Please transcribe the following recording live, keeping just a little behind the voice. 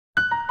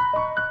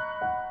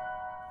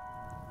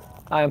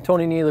Hi, I'm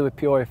Tony Neely with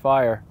Peoria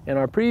Fire. In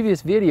our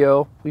previous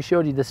video, we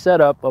showed you the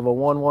setup of a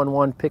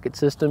 111 Picket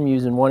system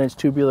using 1-inch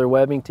tubular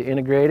webbing to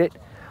integrate it.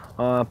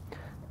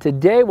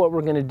 Today what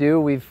we're going to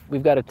do, we've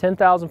got a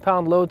 10,000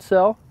 pound load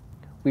cell.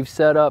 We've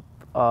set up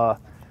a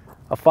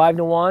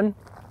 5-to-1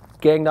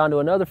 ganged onto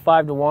another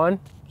 5-to-1.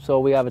 So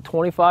we have a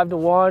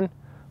 25-to-1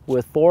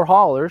 with 4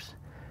 haulers,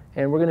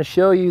 and we're going to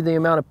show you the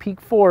amount of peak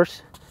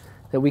force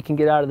that we can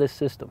get out of this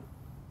system.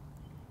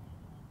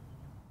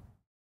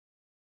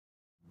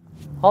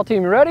 Haul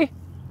team, you ready?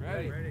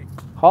 Ready.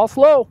 Haul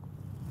slow.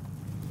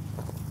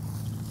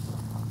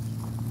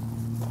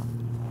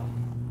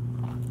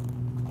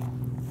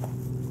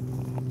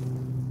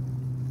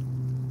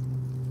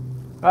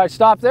 All right,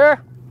 stop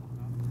there.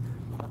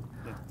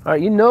 All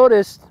right, you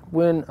noticed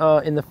when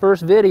in the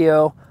first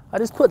video, I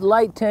just put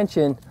light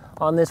tension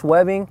on this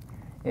webbing.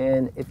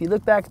 And if you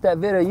look back at that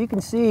video, you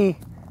can see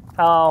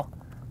how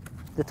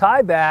the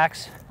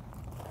tiebacks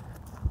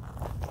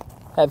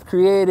have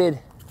created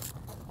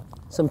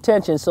some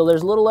tension. So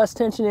there's a little less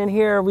tension in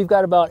here. We've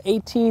got about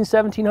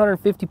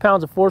 1,750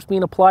 pounds of force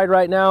being applied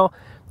right now.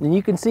 And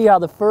you can see how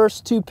the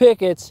first 2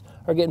 pickets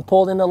are getting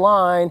pulled into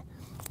line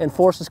and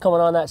force is coming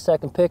on that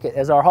second picket.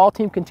 As our haul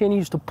team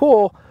continues to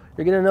pull,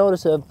 you're gonna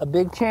notice a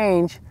big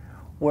change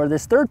where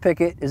this third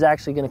picket is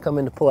actually gonna come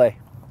into play.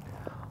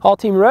 Haul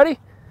team, ready?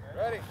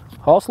 Ready.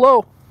 Haul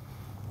slow.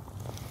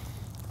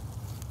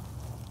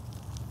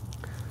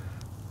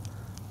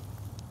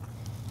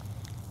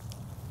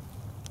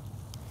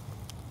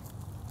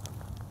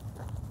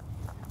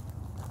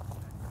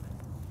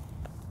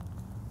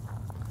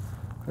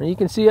 And you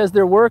can see as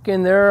they're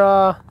working, they're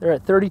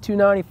at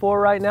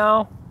 32.94 right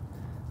now.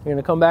 They're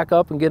gonna come back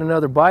up and get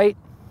another bite.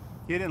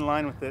 Get in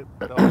line with it.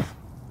 So.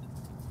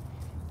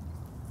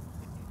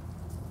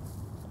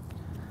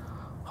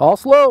 Haul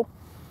slow.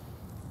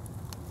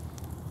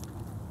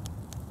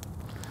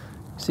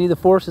 See the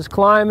force is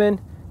climbing.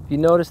 If you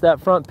notice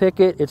that front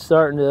picket, it's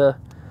starting to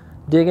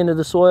dig into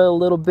the soil a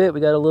little bit.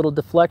 We got a little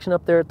deflection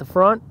up there at the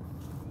front.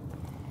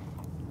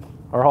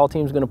 Our haul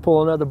team's gonna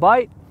pull another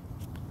bite.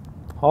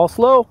 Haul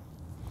slow.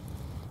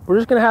 We're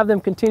just gonna have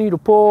them continue to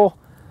pull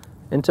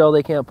until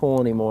they can't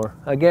pull anymore.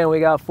 Again, we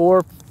got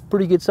 4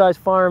 pretty good sized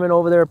firemen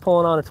over there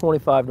pulling on a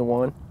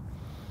 25-to-1.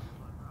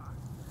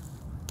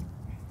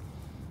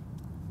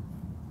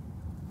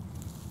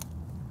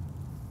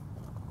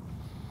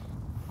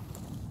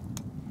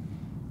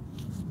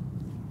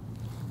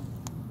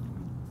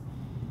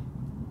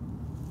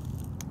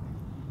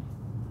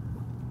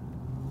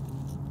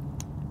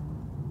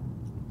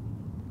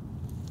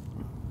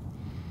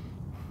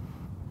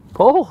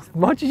 Pull as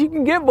much as you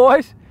can get,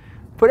 boys.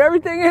 Put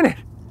everything in it.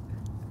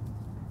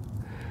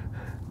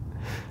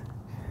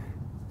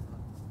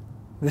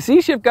 The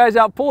C-shift guys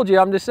outpulled you,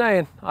 I'm just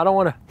saying. I don't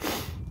want to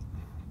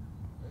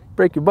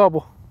break your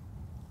bubble.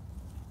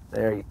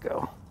 There you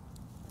go.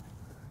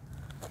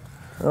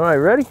 All right,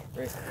 ready?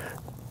 Ready.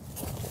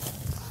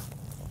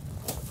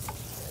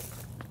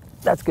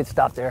 That's a good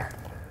stop there.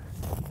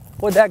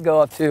 What'd that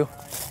go up to?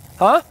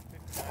 Huh?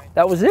 59.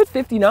 That was it,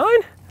 59?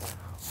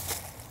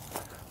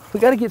 We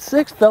got to get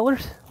 6,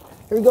 fellers.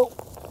 Here we go.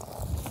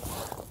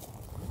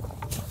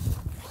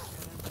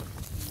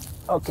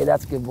 Okay,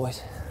 that's good,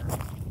 boys.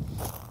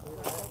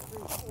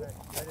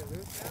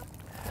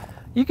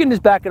 You can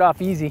just back it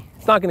off easy.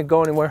 It's not going to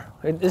go anywhere.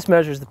 This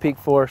measures the peak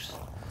force.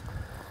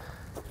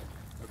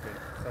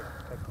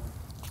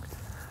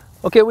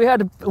 Okay, we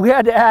had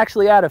to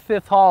actually add a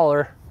 5th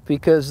hauler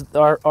because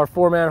our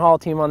 4-man haul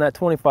team on that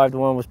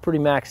 25-to-1 was pretty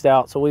maxed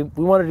out. So we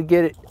wanted to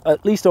get it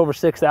at least over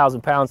 6,000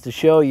 pounds to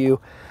show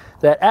you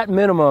that at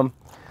minimum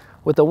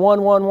with the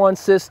 111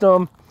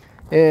 system,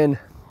 and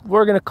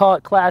we're going to call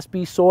it Class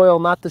B soil,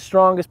 not the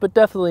strongest, but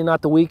definitely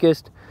not the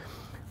weakest.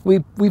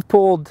 We've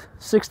pulled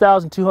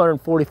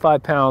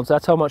 6,245 pounds.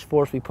 That's how much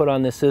force we put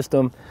on this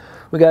system.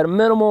 We got a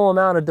minimal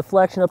amount of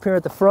deflection up here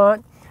at the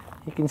front.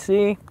 You can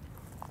see,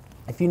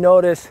 if you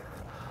notice,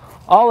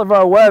 all of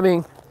our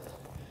webbing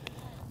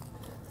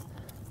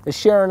is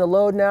sharing the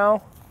load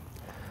now.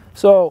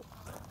 So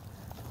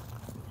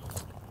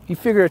you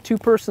figure a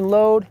 2-person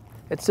load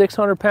at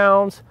 600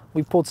 pounds,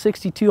 we pulled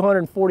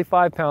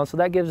 6,245 pounds. So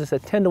that gives us a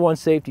 10-to-1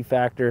 safety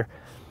factor.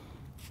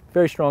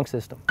 Very strong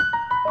system.